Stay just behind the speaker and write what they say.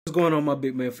What's going on, my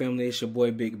Big Bang family? It's your boy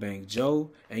Big Bang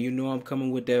Joe, and you know I'm coming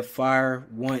with that fire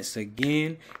once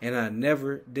again, and I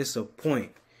never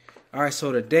disappoint. Alright,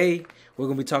 so today we're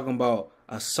going to be talking about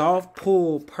a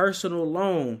Softpull personal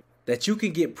loan that you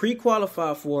can get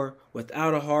pre-qualified for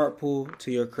without a hard pull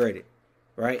to your credit,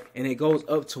 right? And it goes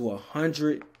up to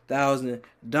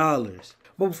 $100,000.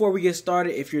 But before we get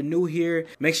started, if you're new here,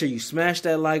 make sure you smash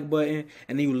that like button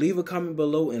and then you leave a comment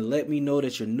below and let me know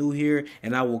that you're new here,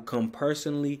 and I will come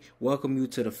personally welcome you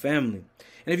to the family.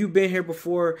 And if you've been here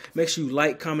before, make sure you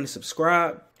like, comment, and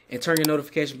subscribe, and turn your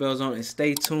notification bells on, and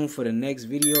stay tuned for the next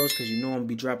videos because you know I'm going to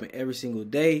be dropping every single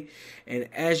day. And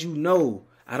as you know,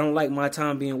 I don't like my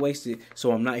time being wasted,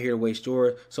 so I'm not here to waste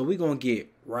yours. So we're going to get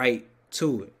right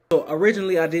to it. So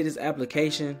originally I did this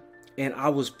application and I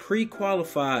was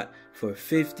pre-qualified for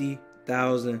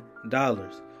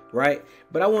 $50,000, right?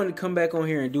 But I wanted to come back on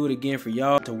here and do it again for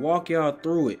y'all, to walk y'all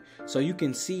through it so you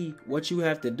can see what you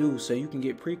have to do so you can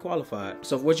get pre-qualified.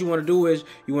 So what you want to do is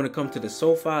you want to come to the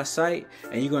Sofi site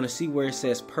and you're going to see where it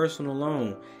says personal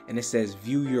loan and it says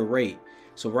view your rate.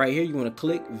 So right here you want to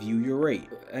click view your rate.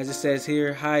 As it says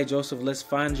here, hi Joseph, let's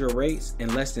find your rates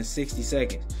in less than 60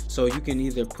 seconds. So you can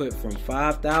either put from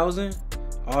 5,000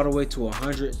 all the way to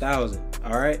 100,000.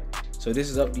 All right, so this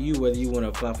is up to you whether you want to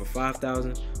apply for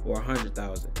 5,000 or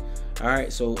 100,000. All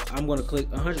right, so I'm going to click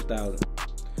 100,000.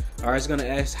 All right, it's going to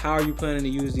ask how are you planning to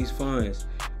use these funds: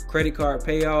 credit card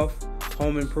payoff,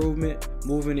 home improvement,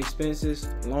 moving expenses,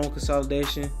 loan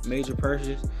consolidation, major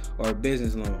purchase, or a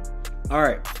business loan. All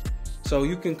right, so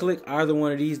you can click either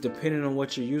one of these depending on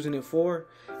what you're using it for.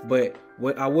 But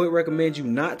what I would recommend you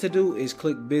not to do is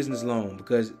click business loan,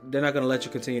 because they're not going to let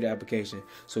you continue the application.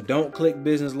 So don't click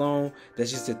business loan. That's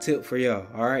just a tip for y'all.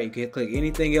 All right, you can click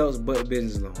anything else but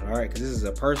business loan. All right, because this is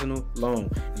a personal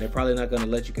loan and they're probably not going to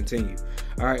let you continue.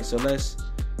 All right, so let's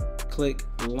click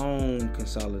loan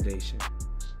consolidation.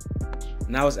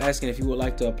 Now it's asking if you would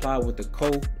like to apply with the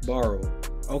co-borrower.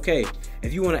 Okay,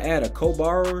 if you want to add a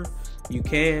co-borrower, you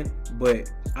can,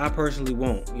 but I personally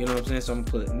won't. You know what I'm saying? So I'm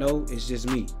gonna put no, it's just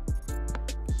me.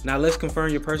 Now let's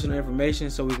confirm your personal information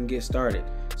so we can get started.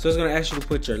 So it's gonna ask you to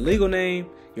put your legal name,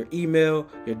 your email,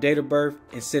 your date of birth,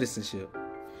 and citizenship.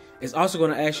 It's also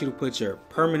gonna ask you to put your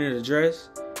permanent address,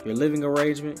 your living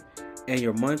arrangement, and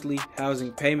your monthly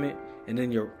housing payment, and then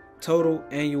your total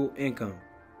annual income.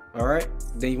 All right,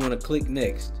 then you wanna click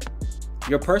next.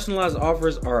 Your personalized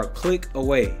offers are a click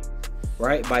away.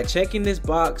 Right? By checking this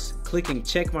box, clicking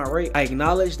check my rate, I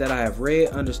acknowledge that I have read,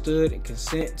 understood, and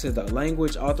consent to the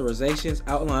language authorizations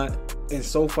outlined in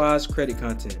Sofi's credit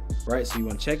content. Right? So you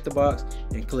want to check the box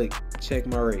and click check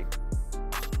my rate.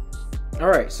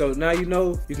 Alright, so now you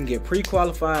know you can get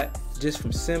pre-qualified just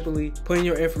from simply putting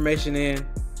your information in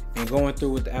and going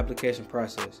through with the application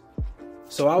process.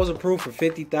 So I was approved for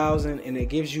 $50,000, and it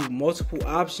gives you multiple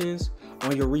options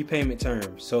on your repayment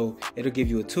term. So it'll give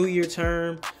you a 2-year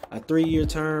term, a 3-year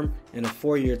term, and a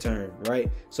 4-year term,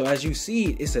 right? So as you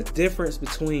see, it's a difference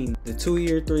between the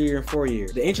 2-year, 3-year, and 4-year.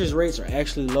 The interest rates are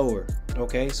actually lower,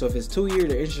 okay? So if it's 2-year,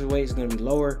 the interest rate is gonna be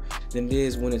lower than it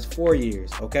is when it's 4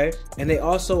 years, okay? And they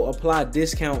also apply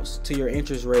discounts to your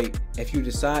interest rate if you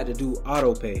decide to do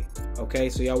auto pay, okay?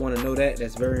 So y'all wanna know that,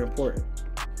 that's very important.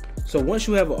 So once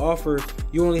you have an offer,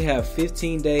 you only have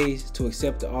 15 days to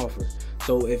accept the offer.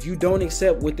 So if you don't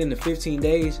accept within the 15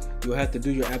 days, you'll have to do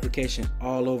your application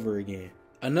all over again.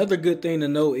 Another good thing to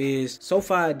know is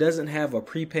Sofi doesn't have a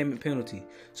prepayment penalty.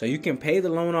 So you can pay the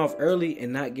loan off early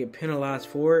and not get penalized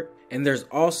for it. And there's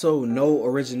also no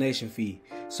origination fee.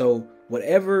 So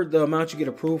whatever the amount you get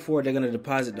approved for, they're going to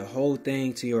deposit the whole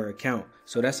thing to your account.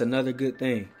 So that's another good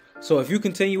thing. So if you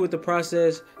continue with the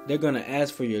process, they're going to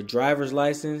ask for your driver's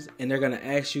license, and they're going to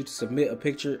ask you to submit a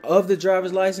picture of the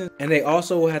driver's license, and they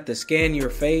also will have to scan your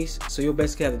face. So you'll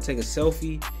basically have to take a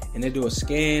selfie and they do a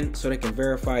scan so they can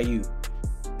verify you.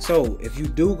 So if you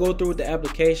do go through with the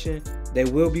application, they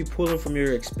will be pulling from your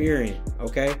Experian,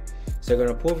 okay? So they're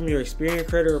going to pull from your Experian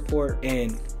credit report,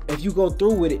 and if you go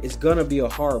through with it, it's going to be a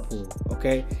hard pull,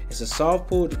 okay? It's a soft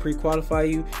pull to pre-qualify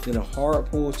you, then a hard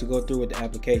pull to go through with the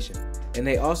application. And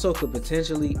they also could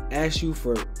potentially ask you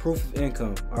for proof of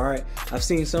income, all right? I've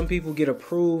seen some people get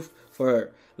approved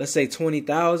for, let's say,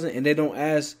 $20,000, and they don't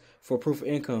ask for proof of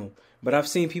income. But I've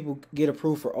seen people get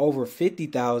approved for over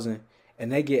 $50,000,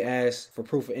 and they get asked for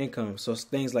proof of income. So it's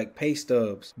things like pay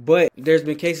stubs. But there's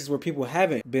been cases where people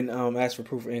haven't been asked for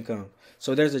proof of income.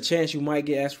 So there's a chance you might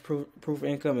get asked for proof of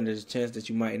income, and there's a chance that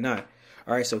you might not.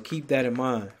 All right, so keep that in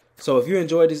mind. So if you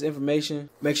enjoyed this information,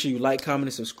 make sure you like, comment,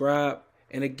 and subscribe.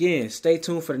 And again, stay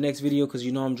tuned for the next video because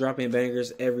you know I'm dropping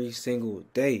bangers every single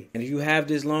day. And if you have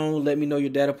this loan, let me know your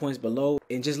data points below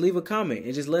and just leave a comment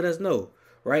and just let us know.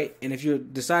 right? And if you're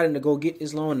deciding to go get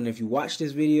this loan, and if you watch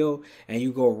this video and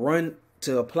you go run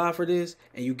to apply for this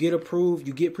and you get approved,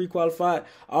 you get pre-qualified,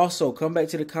 also come back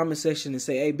to the comment section and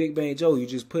say, hey, Big Bang Joe, you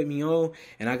just put me on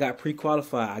and I got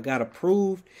pre-qualified, I got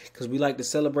approved, because we like to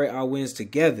celebrate our wins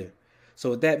together. So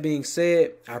with that being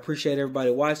said, I appreciate everybody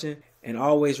watching, and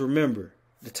always remember,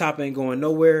 the top ain't going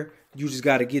nowhere, you just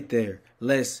got to get there.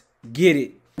 Let's get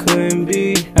it. Couldn't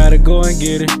be, had to go and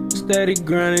get it. Steady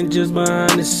grinding just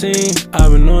behind the scenes.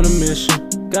 I've been on a mission,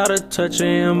 gotta touch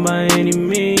him by any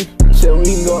means. Said we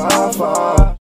can go high five.